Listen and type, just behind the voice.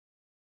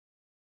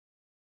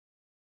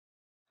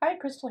Hi,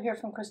 Crystal here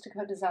from Crystal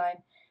Design.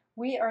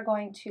 We are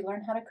going to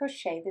learn how to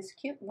crochet this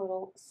cute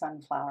little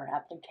sunflower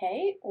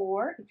applique,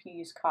 or if you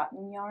use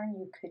cotton yarn,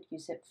 you could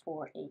use it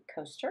for a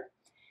coaster.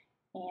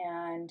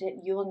 And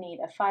you will need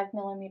a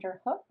 5mm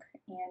hook,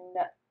 and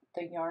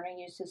the yarn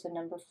I use is a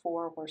number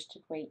 4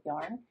 worsted weight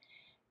yarn.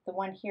 The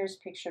one here is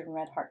pictured in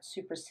Red Heart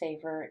Super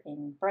Saver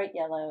in bright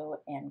yellow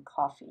and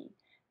coffee,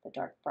 the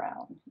dark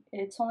brown.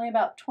 It's only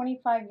about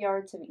 25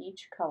 yards of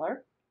each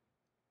color.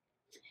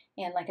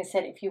 And like I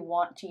said, if you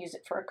want to use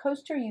it for a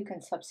coaster, you can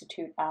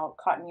substitute out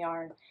cotton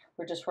yarn.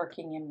 We're just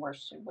working in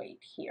worsted weight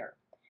here.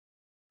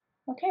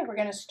 Okay, we're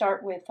going to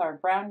start with our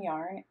brown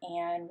yarn,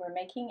 and we're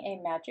making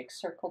a magic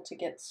circle to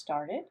get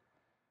started.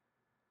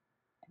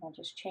 And I'll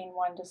just chain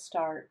 1 to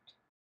start.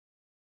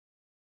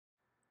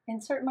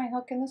 Insert my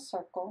hook in the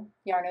circle,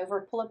 yarn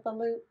over, pull up a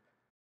loop,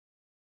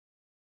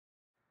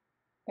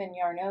 then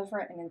yarn over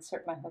and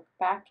insert my hook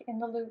back in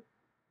the loop,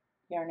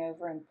 yarn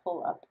over and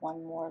pull up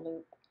 1 more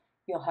loop.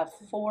 You'll have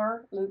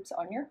 4 loops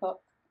on your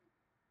hook.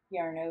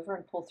 Yarn over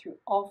and pull through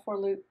all 4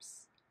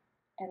 loops,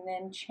 and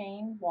then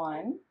chain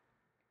 1.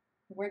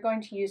 We're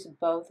going to use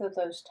both of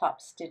those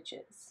top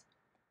stitches.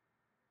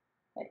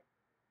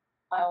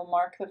 I'll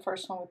mark the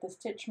first one with the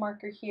stitch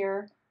marker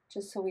here,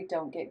 just so we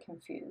don't get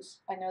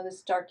confused. I know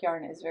this dark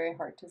yarn is very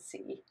hard to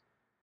see.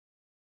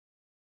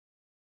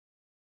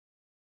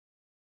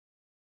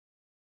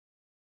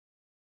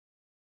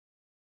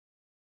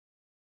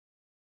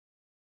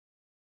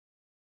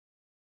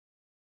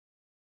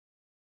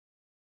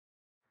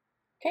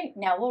 Okay,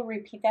 now we'll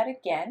repeat that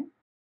again.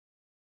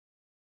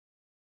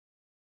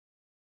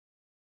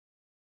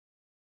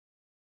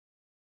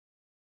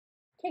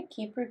 Okay,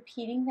 keep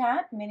repeating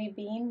that mini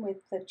bean with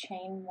the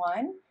chain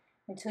 1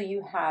 until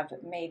you have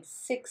made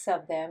 6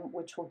 of them,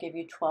 which will give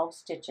you 12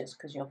 stitches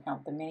because you'll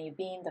count the mini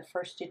bean, the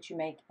first stitch you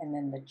make, and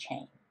then the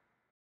chain.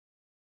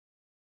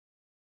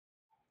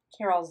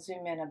 Here, I'll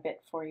zoom in a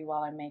bit for you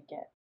while I make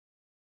it.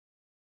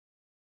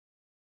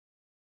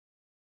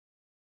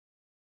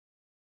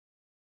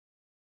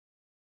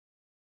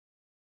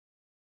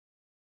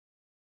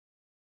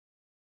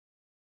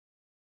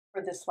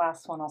 For this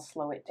last one, I'll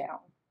slow it down.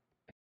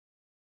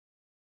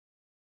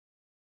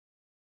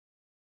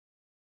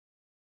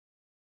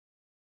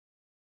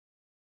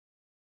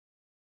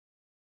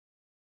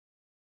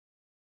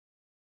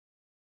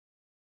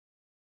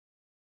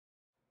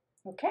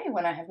 Okay,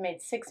 when I have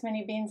made 6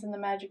 mini beans in the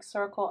magic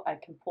circle, I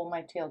can pull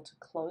my tail to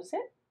close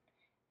it.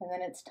 And then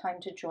it's time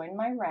to join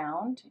my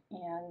round,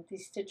 and the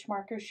stitch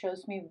marker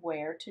shows me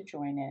where to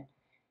join it.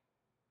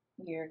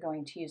 You're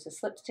going to use a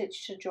slip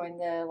stitch to join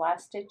the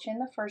last stitch in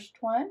the first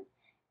one,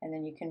 and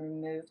then you can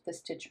remove the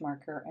stitch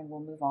marker and we'll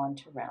move on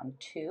to round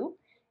 2. You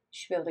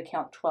should be able to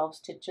count 12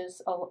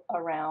 stitches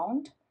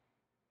around,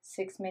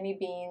 6 mini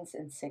beans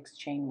and 6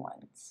 chain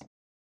 1s.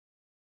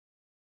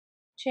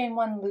 Chain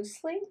 1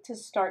 loosely to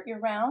start your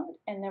round,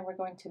 and then we're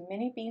going to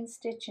mini bean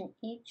stitch in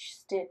each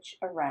stitch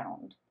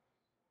around.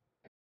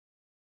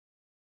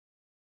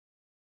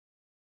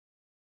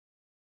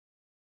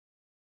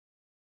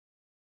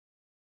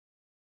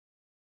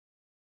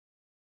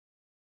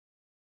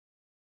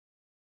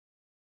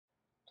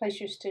 Place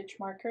your stitch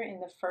marker in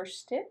the first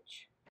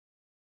stitch.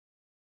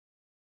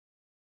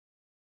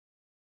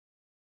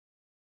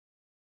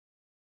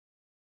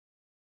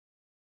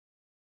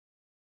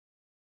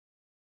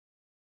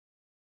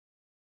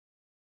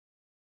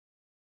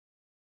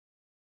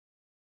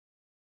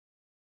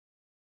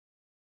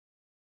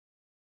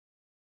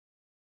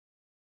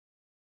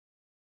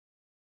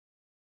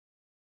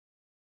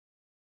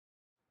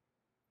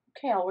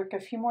 Okay, I'll work a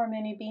few more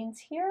mini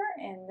beans here,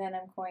 and then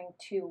I'm going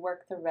to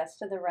work the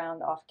rest of the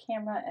round off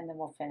camera, and then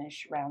we'll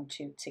finish round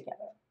 2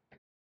 together.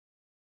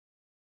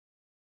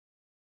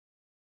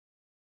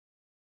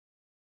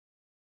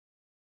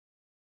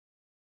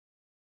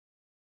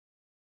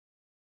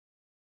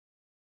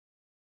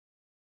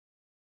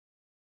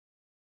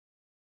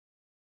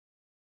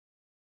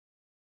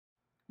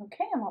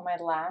 Okay, I'm on my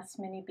last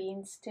mini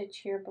bean stitch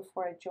here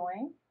before I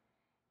join.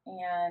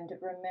 And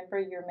remember,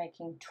 you're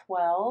making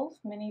 12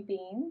 mini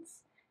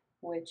beans,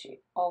 which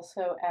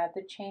also add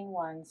the chain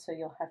 1, so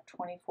you'll have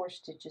 24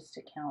 stitches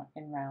to count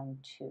in round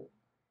 2.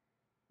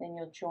 Then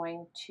you'll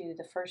join to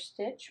the first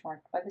stitch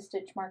marked by the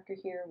stitch marker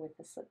here with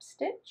the slip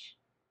stitch,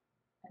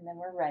 and then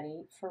we're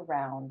ready for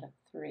round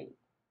 3.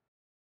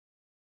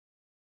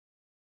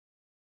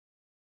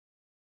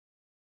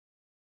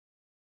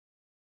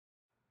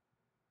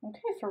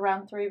 Okay, for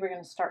round 3, we're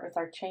going to start with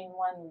our chain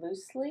 1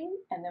 loosely,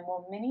 and then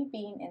we'll mini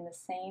bean in the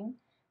same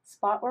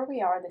spot where we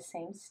are, the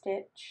same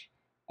stitch,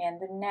 and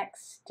the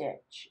next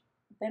stitch.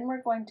 Then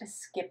we're going to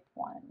skip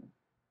 1.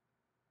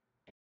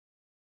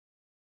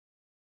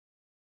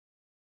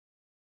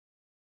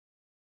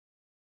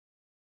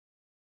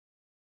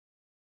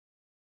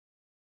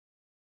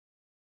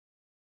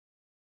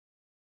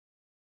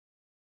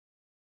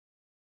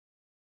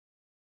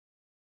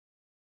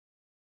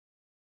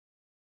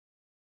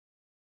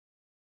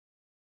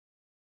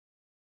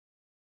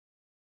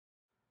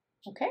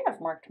 Okay, I've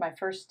marked my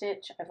first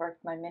stitch, I've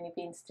worked my mini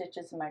bean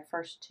stitches in my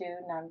first two.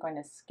 Now I'm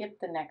going to skip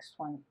the next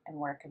one and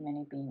work a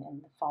mini bean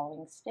in the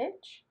following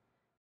stitch.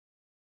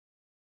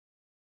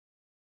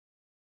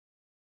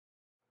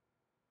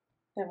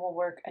 Then we'll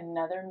work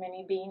another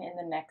mini bean in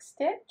the next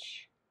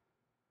stitch.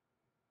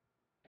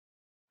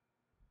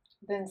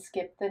 Then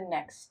skip the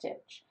next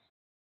stitch.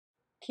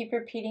 Keep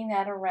repeating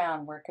that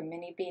around. Work a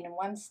mini bean in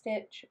one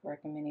stitch,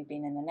 work a mini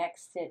bean in the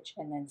next stitch,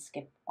 and then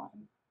skip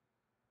one.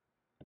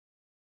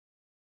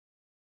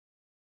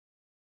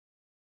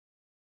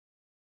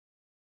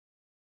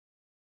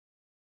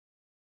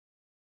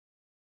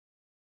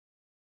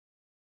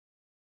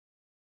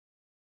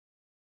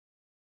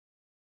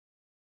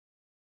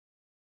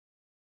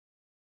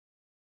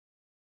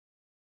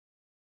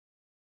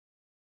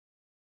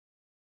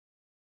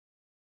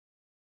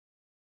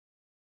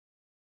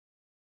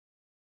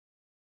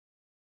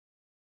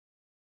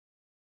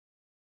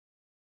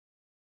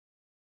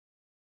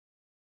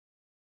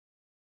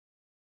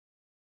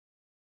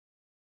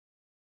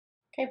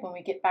 Okay, when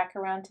we get back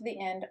around to the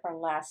end, our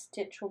last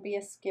stitch will be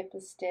a skip a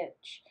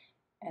stitch,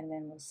 and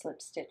then we'll slip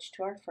stitch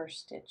to our first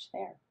stitch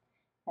there.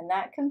 And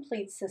that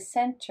completes the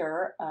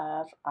center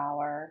of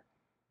our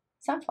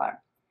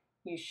sunflower.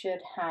 You should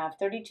have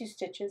 32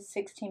 stitches,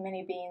 16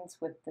 mini beans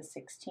with the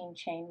 16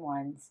 chain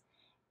ones.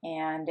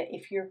 And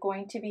if you're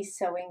going to be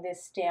sewing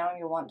this down,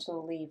 you'll want to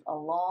leave a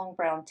long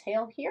brown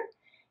tail here.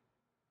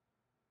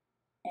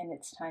 And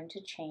it's time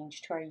to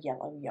change to our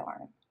yellow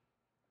yarn.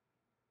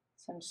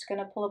 So I'm just going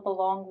to pull up a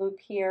long loop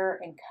here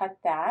and cut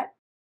that.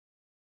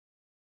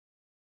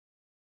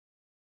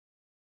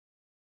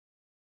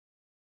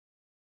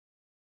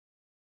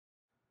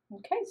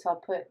 Okay, so I'll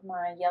put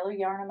my yellow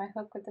yarn on my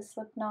hook with the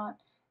slip knot,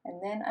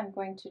 and then I'm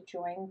going to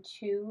join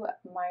two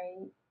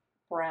my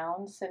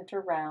brown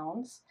center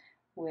rounds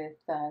with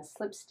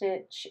slip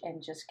stitch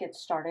and just get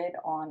started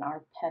on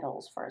our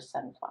petals for a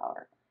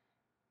sunflower.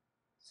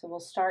 So we'll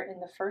start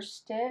in the first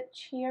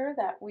stitch here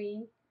that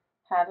we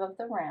have of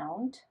the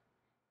round,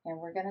 and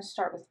we're going to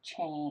start with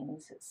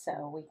chains,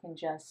 so we can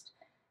just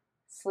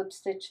slip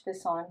stitch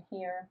this on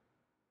here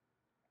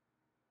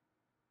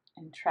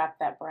and trap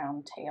that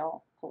brown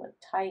tail. Pull it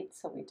tight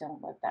so we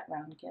don't let that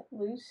round get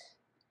loose.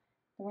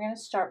 And we're going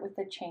to start with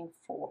the chain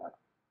 4.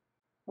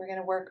 We're going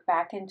to work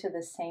back into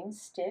the same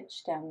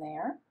stitch down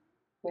there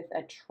with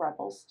a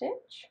treble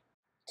stitch.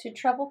 To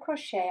treble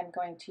crochet, I'm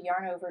going to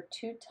yarn over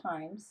 2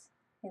 times,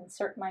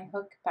 insert my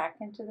hook back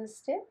into the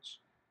stitch,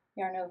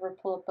 yarn over,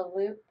 pull up a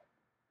loop,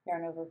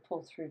 yarn over,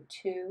 pull through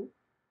 2,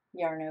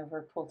 yarn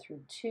over, pull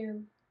through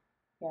 2,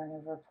 yarn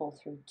over, pull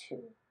through 2.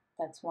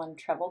 That's one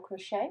treble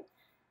crochet.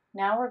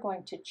 Now we're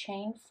going to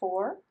chain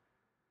 4,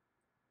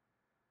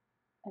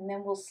 and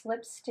then we'll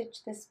slip stitch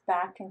this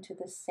back into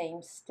the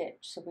same stitch.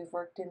 So we've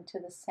worked into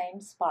the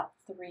same spot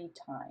 3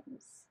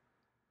 times.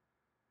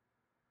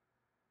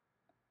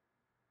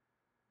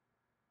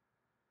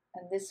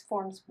 And this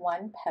forms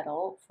one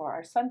petal for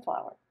our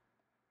sunflower.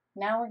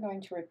 Now we're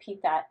going to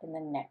repeat that in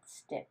the next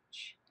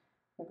stitch.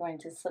 We're going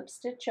to slip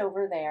stitch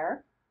over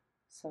there.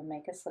 So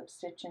make a slip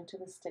stitch into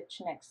the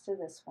stitch next to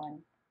this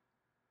one.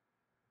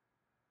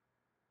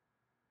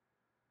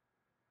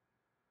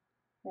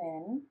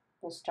 Then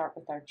we'll start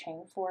with our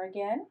chain 4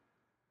 again,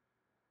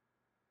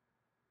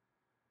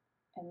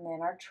 and then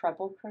our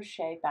treble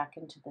crochet back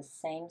into the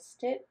same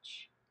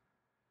stitch,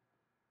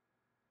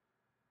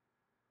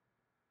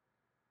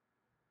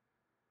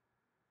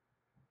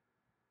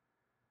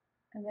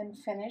 and then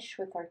finish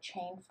with our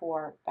chain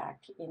 4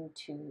 back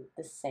into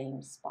the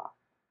same spot.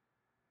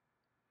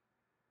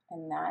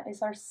 And that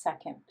is our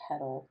second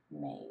petal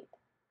made.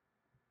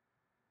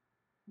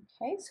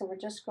 Okay, so we're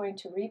just going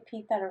to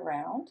repeat that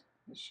around.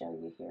 Let me show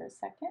you here a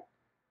second.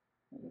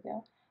 There you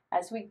go.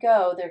 As we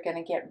go, they're going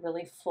to get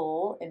really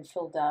full and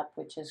filled up,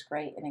 which is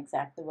great and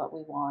exactly what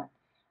we want.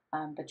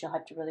 But you'll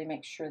have to really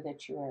make sure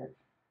that you are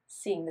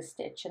seeing the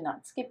stitch and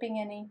not skipping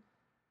any.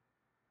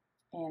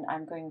 And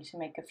I'm going to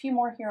make a few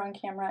more here on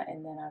camera,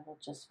 and then I will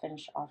just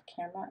finish off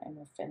camera and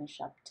we'll finish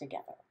up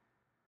together.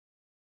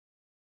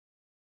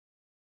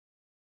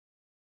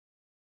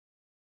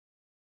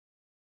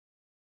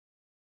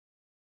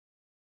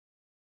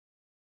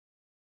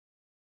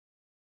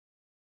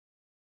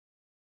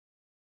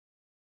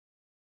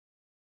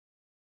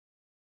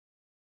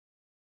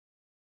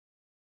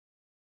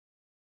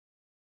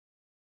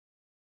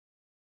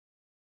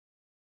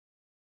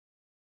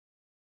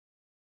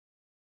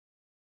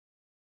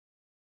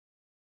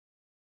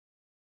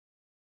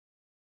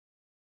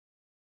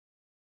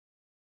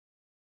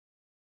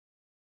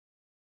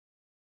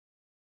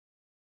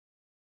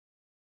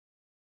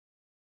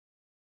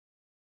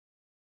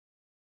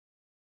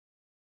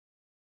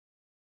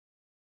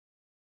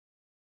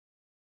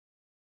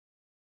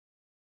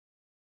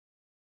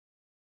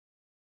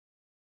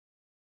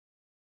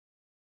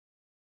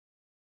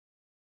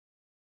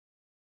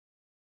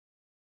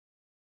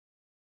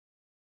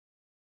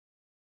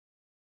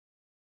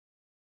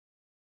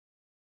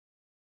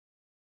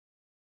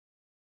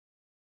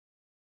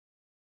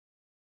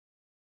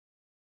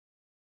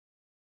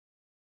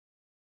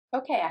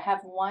 Okay, I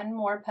have one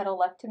more petal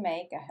left to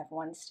make. I have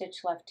one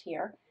stitch left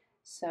here.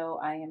 So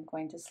I am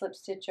going to slip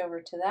stitch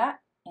over to that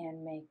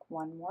and make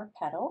one more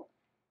petal,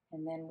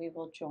 and then we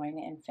will join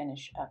and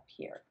finish up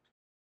here.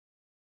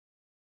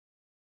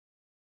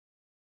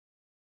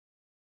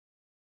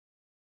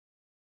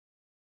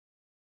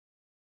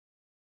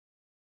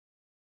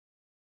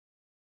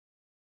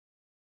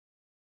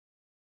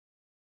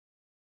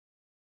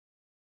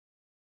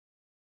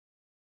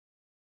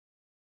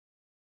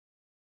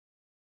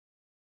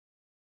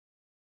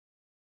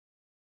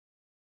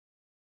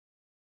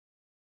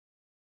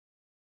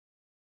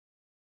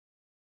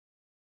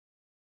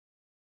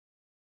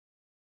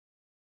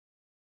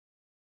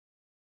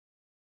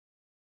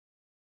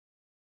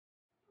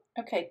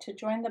 Okay, to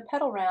join the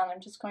petal round,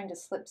 I'm just going to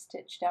slip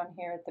stitch down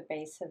here at the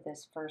base of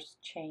this first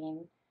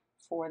chain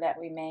 4 that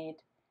we made,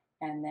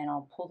 and then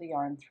I'll pull the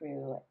yarn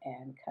through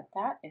and cut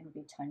that, and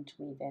it'll be time to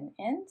weave in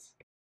ends.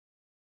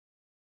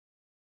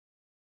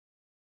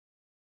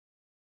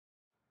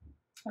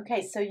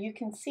 Okay, so you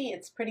can see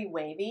it's pretty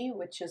wavy,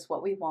 which is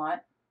what we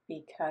want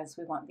because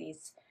we want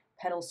these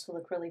petals to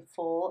look really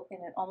full,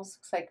 and it almost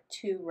looks like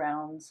 2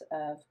 rounds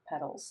of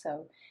petals.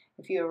 So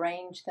if you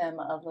arrange them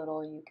a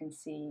little, you can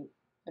see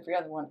every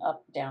other one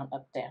up, down,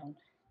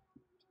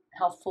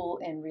 how full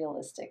and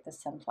realistic the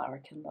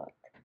sunflower can look.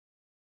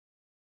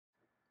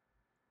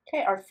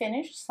 Okay, our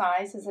finished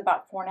size is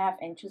about 4.5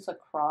 inches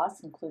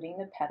across, including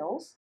the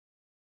petals.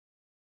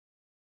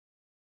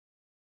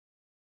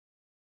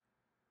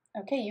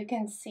 Okay, you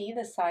can see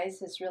the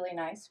size is really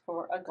nice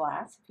for a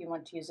glass if you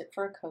want to use it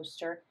for a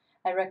coaster.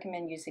 I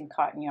recommend using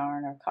cotton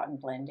yarn or cotton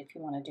blend if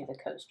you want to do the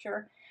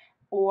coaster.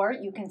 Or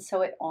you can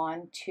sew it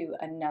on to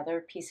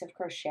another piece of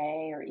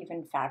crochet or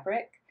even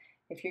fabric.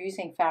 If you're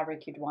using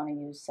fabric, you'd want to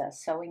use a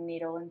sewing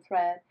needle and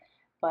thread.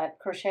 But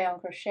crochet on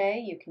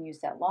crochet, you can use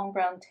that long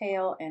brown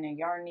tail and a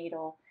yarn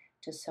needle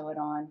to sew it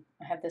on.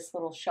 I have this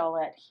little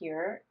shawlette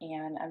here,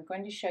 and I'm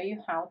going to show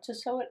you how to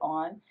sew it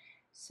on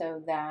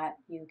so that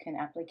you can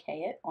applique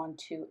it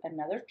onto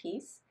another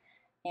piece.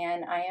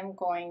 And I am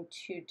going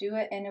to do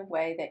it in a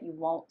way that you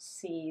won't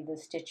see the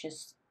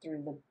stitches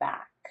through the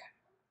back.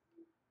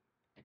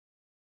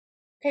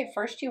 Okay,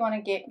 first you want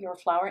to get your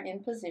flower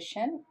in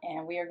position,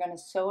 and we are going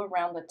to sew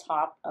around the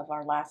top of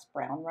our last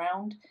brown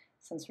round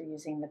since we're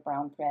using the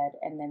brown thread,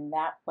 and then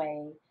that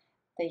way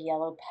the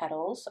yellow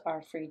petals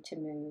are free to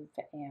move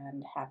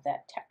and have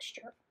that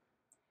texture.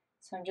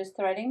 So I'm just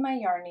threading my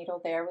yarn needle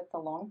there with the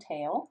long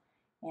tail,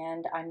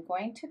 and I'm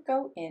going to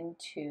go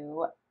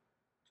into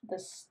the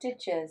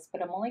stitches, but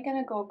I'm only going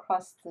to go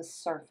across the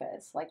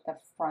surface, like the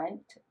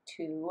front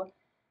 2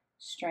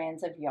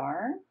 strands of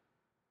yarn,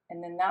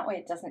 and then that way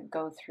it doesn't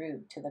go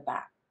through to the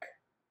back.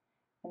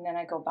 And then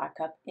I go back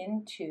up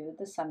into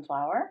the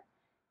sunflower,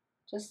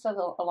 just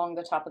along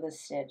the top of the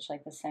stitch,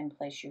 like the same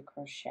place you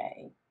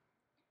crochet.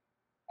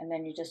 And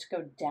then you just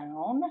go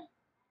down,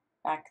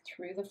 back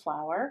through the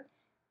flower.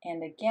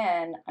 And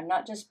again, I'm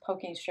not just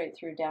poking straight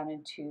through down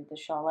into the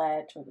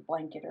shawlette or the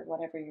blanket or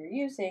whatever you're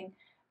using,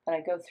 but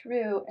I go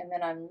through and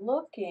then I'm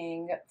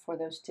looking for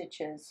those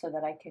stitches so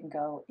that I can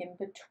go in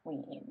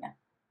between,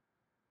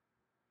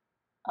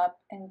 up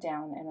and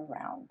down and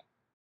around.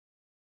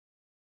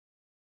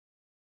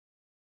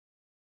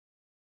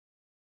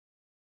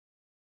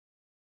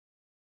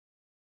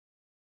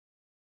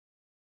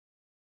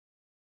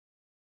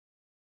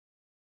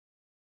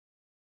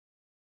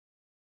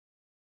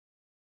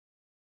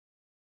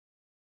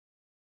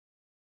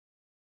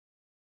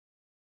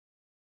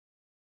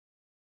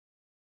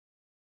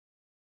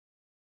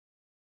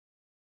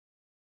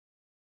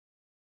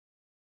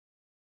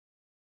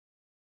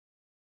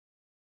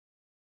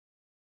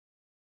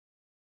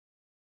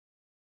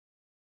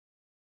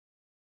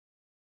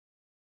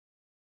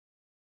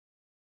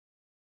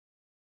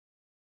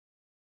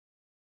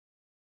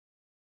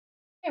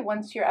 Okay,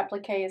 once your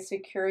applique is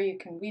secure, you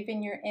can weave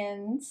in your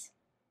ends.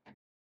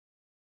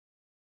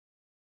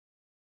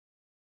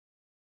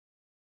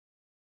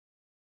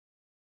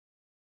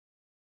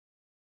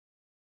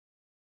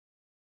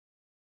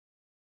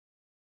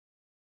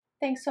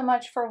 Thanks so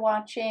much for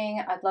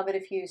watching. I'd love it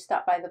if you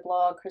stop by the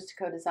blog,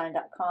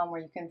 chrisdecodesign.com,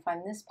 where you can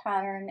find this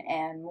pattern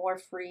and more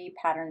free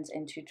patterns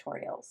and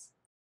tutorials.